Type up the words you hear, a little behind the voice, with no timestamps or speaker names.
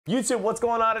YouTube, what's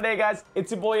going on today, guys?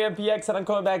 It's your boy MPX, and I'm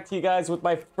coming back to you guys with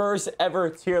my first ever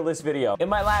tier list video. In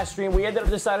my last stream, we ended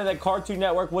up deciding that Cartoon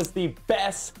Network was the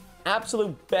best,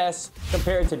 absolute best,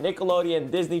 compared to Nickelodeon,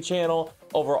 Disney Channel,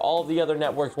 over all the other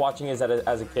networks watching as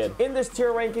a kid. In this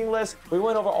tier ranking list, we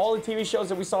went over all the TV shows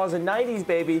that we saw as a 90s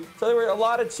baby. So there were a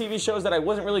lot of TV shows that I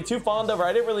wasn't really too fond of or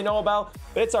I didn't really know about,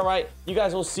 but it's all right. You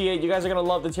guys will see it. You guys are gonna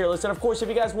love the tier list. And of course, if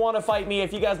you guys want to fight me,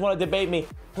 if you guys want to debate me,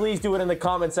 please do it in the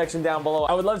comment section down below.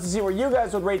 I would love to see where you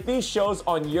guys would rate these shows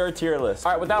on your tier list.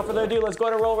 All right, without further ado, let's go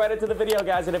ahead and roll right into the video,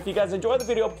 guys. And if you guys enjoyed the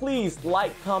video, please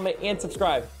like, comment, and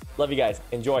subscribe. Love you guys.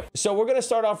 Enjoy. So we're gonna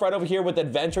start off right over here with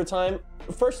Adventure Time.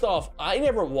 First off, I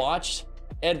never watched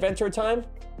Adventure Time,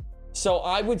 so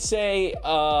I would say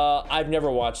I've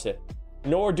never watched it,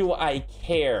 nor do I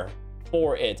care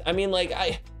for it. I mean, like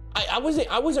I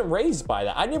wasn't raised by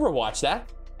that. I never watched that.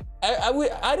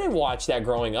 I didn't watch that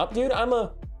growing up, dude. I'm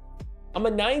a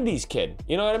 90s kid.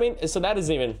 You know what I mean? So that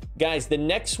isn't even. Guys, the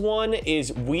next one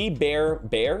is We Bare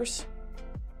Bears.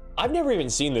 I've never even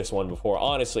seen this one before,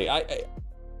 honestly.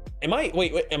 Am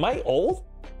I old?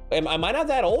 Am I not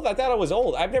that old? I thought I was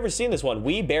old. I've never seen this one.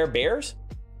 We Bare Bears?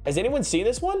 Has anyone seen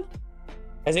this one?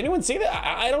 Has anyone seen it?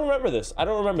 I don't remember this. I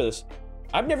don't remember this.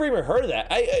 I've never even heard of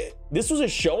that. This was a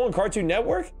show on Cartoon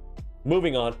Network?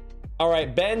 Moving on. All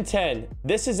right, Ben 10.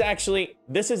 This is actually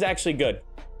good.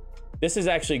 This is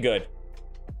actually good.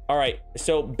 All right,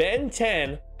 so Ben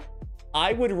 10,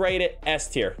 I would rate it S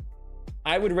tier.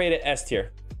 I would rate it S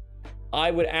tier.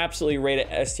 I would absolutely rate it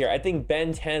S tier. I think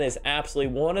Ben 10 is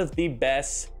absolutely one of the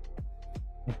best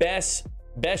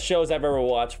shows I've ever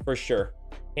watched, for sure.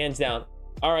 Hands down.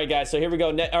 All right, guys, so here we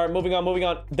go. All right, moving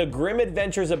on. The Grim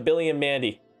Adventures of Billy and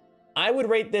Mandy. I would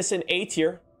rate this an A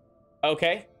tier,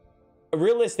 okay?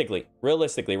 Realistically,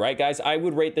 right, guys? I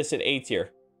would rate this an A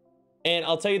tier. And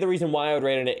I'll tell you the reason why I would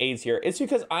rate it an A tier. It's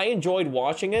because I enjoyed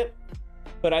watching it,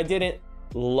 but I didn't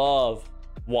love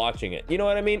watching it. You know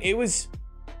what I mean? It was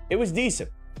decent.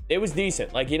 It was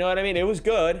decent. Like, you know what I mean? It was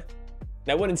good.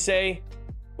 I wouldn't say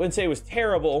it was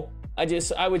terrible. I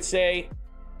would say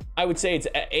it's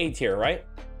A tier, right?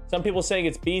 Some people saying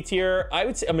it's B tier. I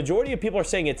would say a majority of people are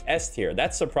saying it's S tier.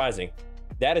 That's surprising.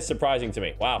 That is surprising to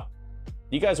me. Wow.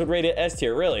 You guys would rate it S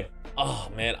tier, really?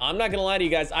 Oh man, I'm not gonna lie to you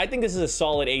guys. I think this is a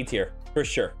solid A tier for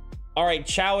sure. All right,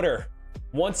 Chowder.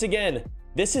 Once again,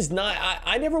 this is not,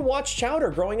 I never watched Chowder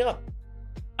growing up.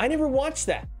 I never watched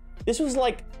that. This was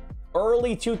like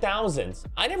early 2000s.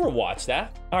 I never watched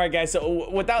that. All right, guys, so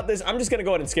without this, I'm just gonna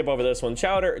go ahead and skip over this one.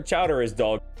 Chowder is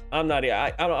dog. I'm not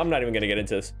even gonna get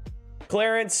into this.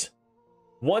 Clarence,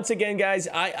 once again, guys,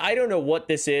 I don't know what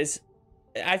this is.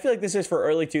 I feel like this is for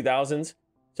early 2000s.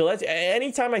 So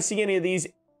anytime I see any of these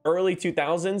early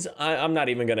 2000s, I'm not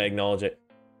even gonna acknowledge it.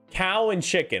 Cow and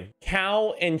Chicken.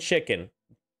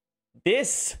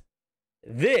 This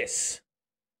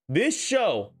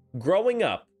show growing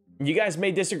up, you guys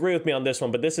may disagree with me on this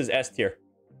one, but this is S tier.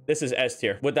 This is S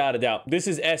tier, without a doubt. This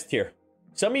is S tier.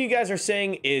 Some of you guys are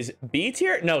saying is B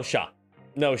tier? No shot.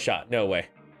 No shot. No way.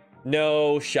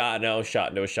 No shot. No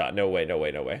shot. No shot. No way. No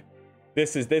way. No way.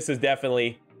 This is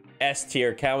definitely S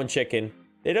tier. Cow and Chicken.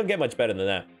 They don't get much better than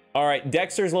that. All right,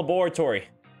 Dexter's Laboratory.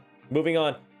 Moving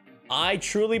on. I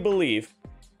truly believe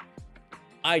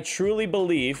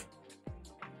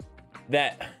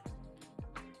that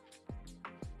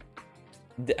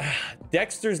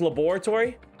Dexter's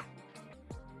Laboratory,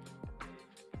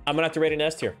 I'm gonna have to rate an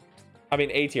S tier. I mean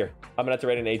A tier. I'm gonna have to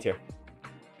rate an A tier.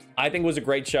 I think it was a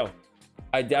great show.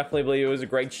 I definitely believe it was a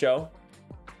great show.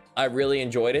 I really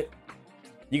enjoyed it.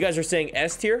 You guys are saying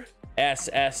S tier? S.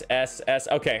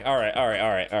 Okay, all right.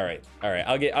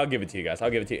 I'll give it to you guys.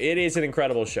 I'll give it to you. It is an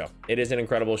incredible show. It is an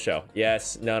incredible show.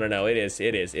 Yes, no. It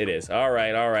is. All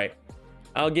right.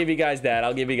 I'll give you guys that.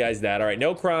 All right,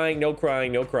 no crying. All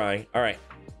right.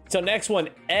 So next one,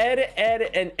 Ed,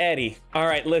 and Eddie. All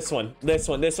right, this one.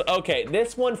 Okay,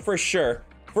 this one for sure,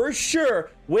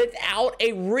 without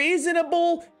a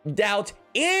reasonable doubt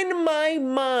in my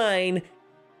mind,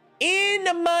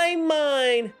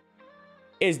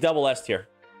 is double S tier.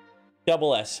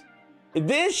 Double S.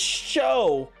 This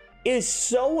show is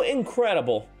so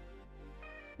incredible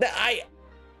that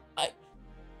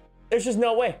there's just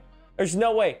no way. There's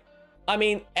no way. I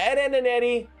mean, Ed, and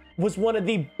Eddie was one of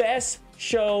the best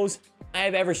shows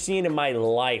I've ever seen in my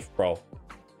life, bro.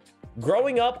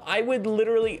 Growing up, I wanted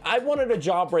a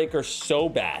jawbreaker so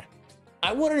bad.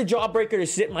 I wanted a jawbreaker to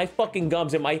sit in my fucking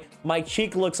gums and my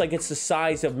cheek looks like it's the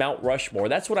size of Mount Rushmore.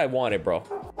 That's what I wanted, bro.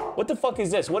 What the fuck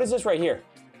is this? What is this right here?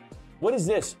 What is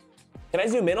this? Can I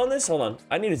zoom in on this? Hold on.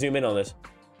 I need to zoom in on this.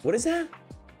 What is that?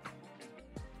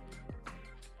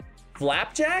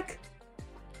 Flapjack?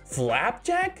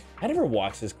 Flapjack? I never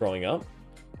watched this growing up.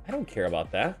 I don't care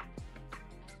about that.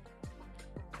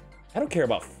 I don't care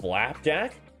about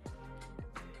Flapjack.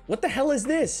 What the hell is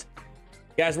this?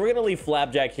 Guys, we're gonna leave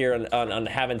Flapjack here on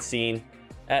haven't seen.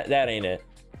 That ain't it.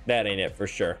 That ain't it for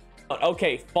sure.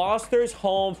 Okay, Foster's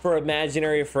Home for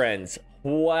Imaginary Friends.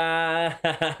 Wow.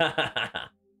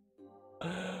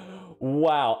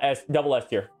 Wow. Double S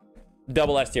tier.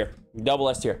 Double S tier. Double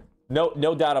S tier.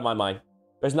 No doubt in my mind.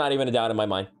 There's not even a doubt in my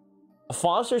mind.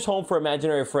 Foster's Home for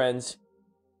Imaginary Friends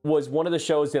was one of the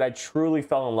shows that I truly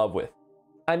fell in love with.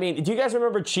 I mean, do you guys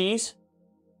remember Cheese?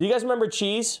 Do you guys remember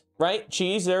Cheese? Right?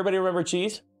 Cheese? Does everybody remember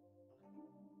Cheese?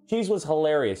 Cheese was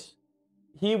hilarious.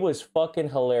 He was fucking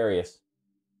hilarious.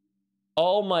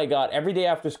 Oh my God. Every day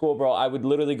after school, bro, I would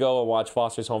literally go and watch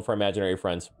Foster's Home for Imaginary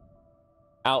Friends.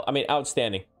 I mean,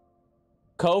 outstanding.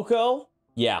 Coco?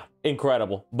 Yeah,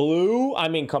 incredible. Blue? I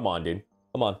mean, come on, dude.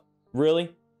 Come on.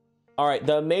 Really? All right,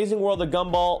 The Amazing World of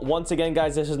Gumball. Once again,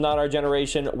 guys, this is not our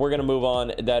generation. We're going to move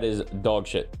on. That is dog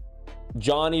shit.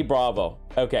 Johnny Bravo.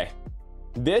 Okay.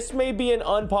 This may be an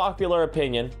unpopular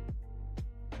opinion,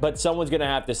 but someone's going to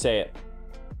have to say it.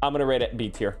 I'm going to rate it B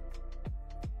tier.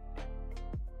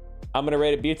 I'm going to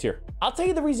rate it B tier. I'll tell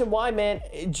you the reason why, man.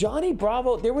 Johnny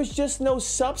Bravo, there was just no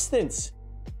substance.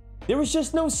 There was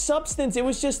just no substance. It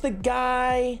was just the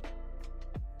guy.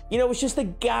 You know, it was just a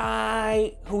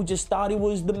guy who just thought he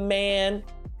was the man.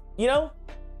 You know?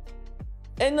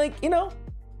 And like, you know,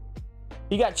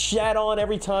 he got shat on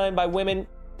every time by women.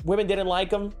 Women didn't like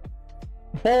him.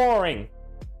 Boring.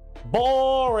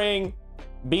 Boring.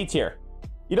 B tier.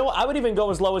 You know what? I would even go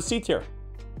as low as C tier.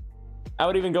 I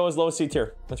would even go as low as C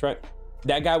tier. That's right.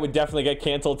 That guy would definitely get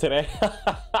canceled today.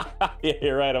 Yeah,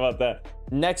 you're right about that.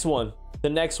 Next one. The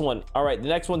next one. All right, the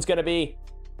next one's gonna be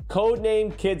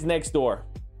Codename Kids Next Door.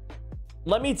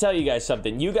 Let me tell you guys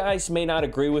something. You guys may not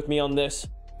agree with me on this,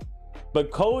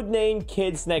 but Codename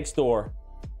Kids Next Door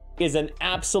is an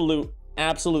absolute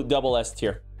double S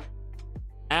tier.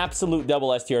 Absolute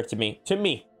double S tier to me. To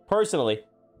me, personally,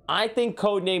 I think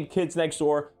Codename Kids Next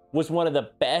Door was one of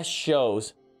the best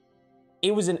shows.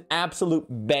 It was an absolute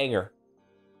banger.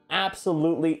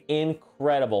 Absolutely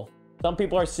incredible. Some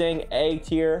people are saying A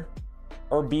tier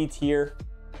or B tier.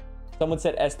 Someone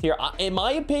said S tier. In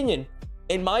my opinion,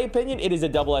 it is a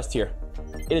double S tier.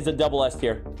 It is a double S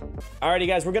tier. Alrighty,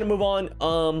 guys, we're gonna move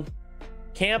on.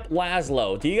 Camp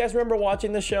Laszlo. Do you guys remember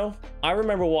watching this show? I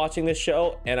remember watching this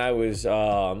show, and I was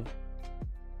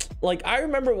like, I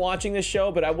remember watching this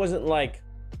show, but I wasn't like,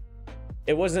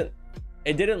 it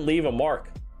didn't leave a mark.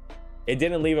 It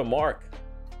didn't leave a mark.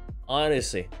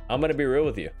 Honestly, I'm gonna be real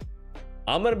with you.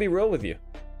 I'm gonna be real with you.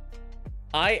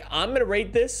 I'm gonna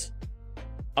rate this.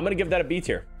 I'm gonna give that a B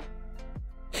tier.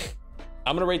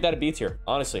 I'm gonna rate that a B tier.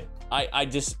 Honestly, I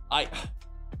just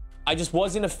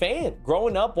wasn't a fan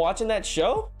growing up watching that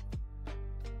show.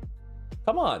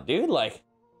 Come on, dude. Like,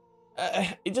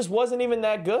 it just wasn't even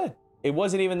that good. It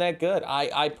wasn't even that good.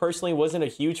 I personally wasn't a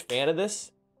huge fan of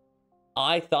this.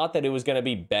 I thought that it was gonna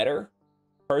be better,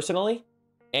 personally,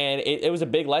 and it was a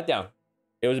big letdown.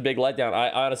 It was a big letdown. I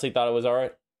honestly thought it was all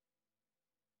right.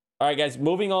 All right, guys,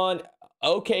 moving on.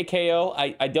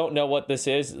 OKKO. I don't know what this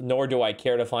is, nor do I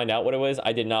care to find out what it was.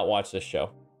 I did not watch this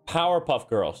show. Powerpuff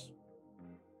Girls.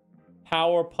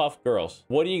 Powerpuff Girls.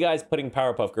 What are you guys putting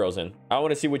Powerpuff Girls in? I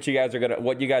want to see what you guys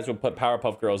would put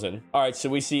Powerpuff Girls in. All right, so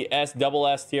we see S, double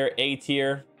S tier, A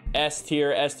tier, S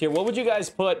tier, S tier. What would you guys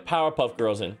put Powerpuff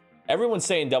Girls in? Everyone's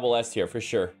saying double S tier for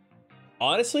sure.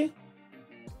 Honestly,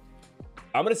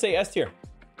 I'm gonna say S tier.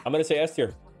 I'm gonna say S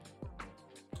tier.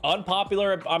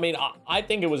 Unpopular. I mean, I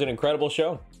think it was an incredible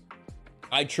show.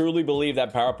 I truly believe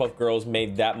that Powerpuff Girls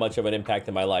made that much of an impact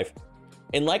in my life.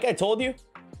 And like I told you,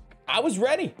 I was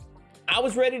ready. I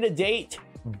was ready to date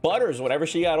Butters whenever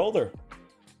she got older.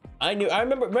 I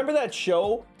remember that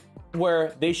show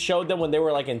where they showed them when they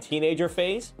were like in teenager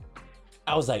phase.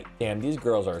 I was like, damn, these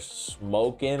girls are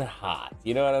smoking hot.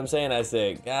 You know what I'm saying? I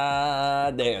said,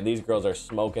 God damn, these girls are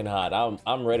smoking hot.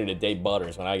 I'm ready to date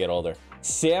Butters when I get older.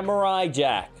 Samurai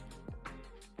Jack.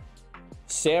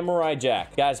 Samurai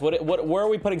Jack. Guys, where are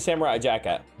we putting Samurai Jack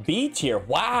at? B tier.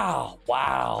 Wow.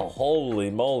 Wow.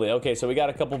 Holy moly. Okay, so we got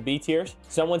a couple B tiers.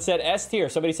 Someone said S tier.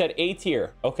 Somebody said A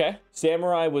tier. Okay.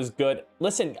 Samurai was good.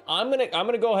 Listen, I'm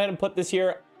gonna go ahead and put this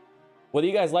here. Whether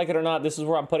you guys like it or not, this is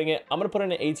where I'm putting it. I'm gonna put it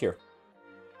in an A tier.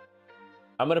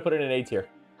 I'm gonna put it in an A tier.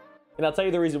 And I'll tell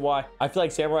you the reason why. I feel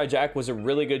like Samurai Jack was a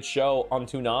really good show on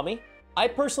Toonami. I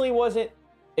personally wasn't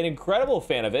an incredible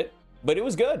fan of it, but it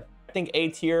was good. I think A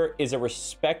tier is a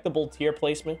respectable tier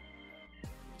placement.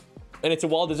 And it's a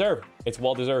well-deserved. It's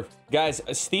well-deserved. Guys,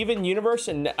 Steven Universe,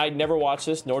 and I never watched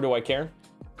this, nor do I care.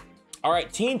 All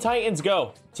right, Teen Titans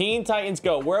Go. Teen Titans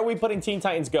Go. Where are we putting Teen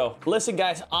Titans Go? Listen,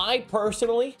 guys, I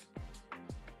personally,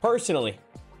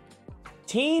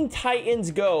 Teen Titans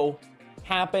Go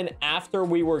happened after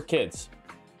we were kids,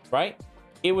 right?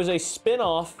 It was a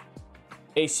spin-off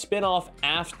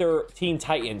after Teen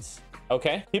Titans,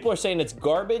 okay? People are saying it's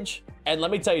garbage, and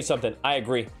let me tell you something, I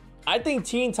agree. I think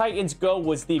Teen Titans Go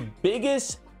was the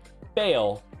biggest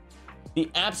fail,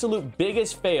 the absolute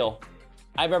biggest fail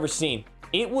I've ever seen.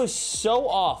 It was so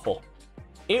awful.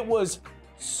 It was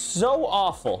so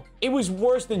awful. It was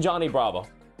worse than Johnny Bravo.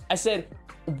 I said,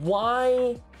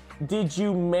 why did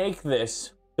you make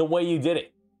this the way you did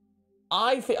it?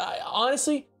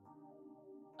 Honestly,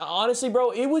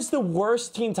 bro, it was the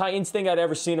worst Teen Titans thing I'd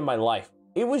ever seen in my life.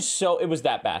 It was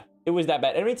that bad. It was that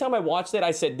bad. Every time I watched it,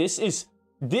 I said, this is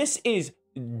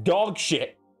dog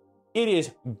shit. It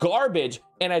is garbage.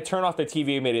 And I turn off the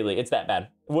TV immediately. It's that bad.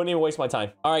 Wouldn't even waste my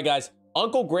time. All right, guys.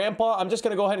 Uncle Grandpa, I'm just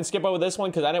going to go ahead and skip over this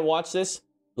one because I didn't watch this.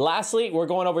 Lastly, we're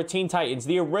going over Teen Titans,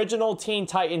 the original Teen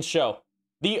Titans show.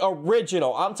 The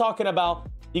original. I'm talking about,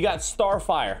 you got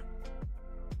Starfire,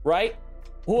 right?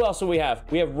 Who else do we have?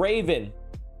 We have Raven,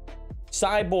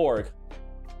 Cyborg.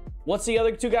 What's the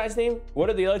other two guys' name? What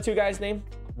are the other two guys' name?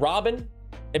 Robin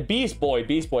and Beast Boy.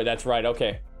 Beast Boy, that's right.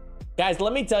 Okay. Guys,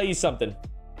 let me tell you something.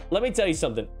 Let me tell you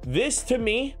something. This, to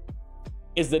me,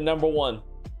 is the number one.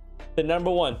 The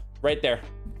number one. Right there.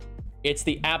 It's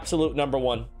the absolute number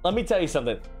one. Let me tell you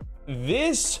something.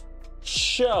 This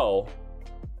show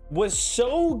was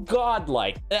so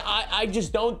godlike. I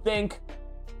just don't think,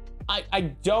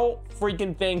 I don't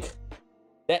freaking think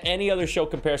that any other show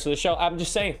compares to the show. I'm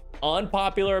just saying,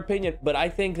 unpopular opinion, but I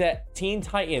think that Teen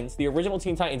Titans, the original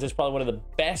Teen Titans, is probably one of the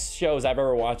best shows I've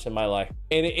ever watched in my life.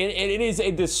 And it is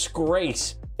a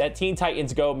disgrace that Teen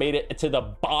Titans Go made it to the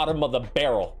bottom of the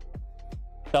barrel.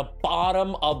 The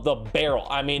bottom of the barrel.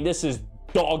 I mean, this is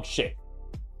dog shit.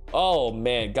 Oh,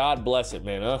 man. God bless it,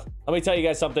 man. Let me tell you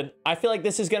guys something. I feel like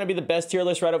this is going to be the best tier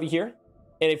list right over here.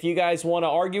 And if you guys want to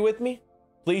argue with me,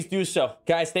 please do so.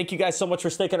 Guys, thank you guys so much for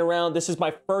sticking around. This is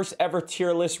my first ever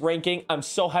tier list ranking. I'm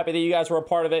so happy that you guys were a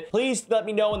part of it. Please let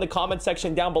me know in the comment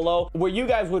section down below where you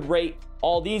guys would rate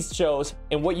all these shows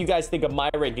and what you guys think of my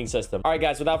ranking system. All right,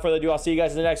 guys, without further ado, I'll see you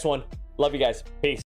guys in the next one. Love you guys. Peace.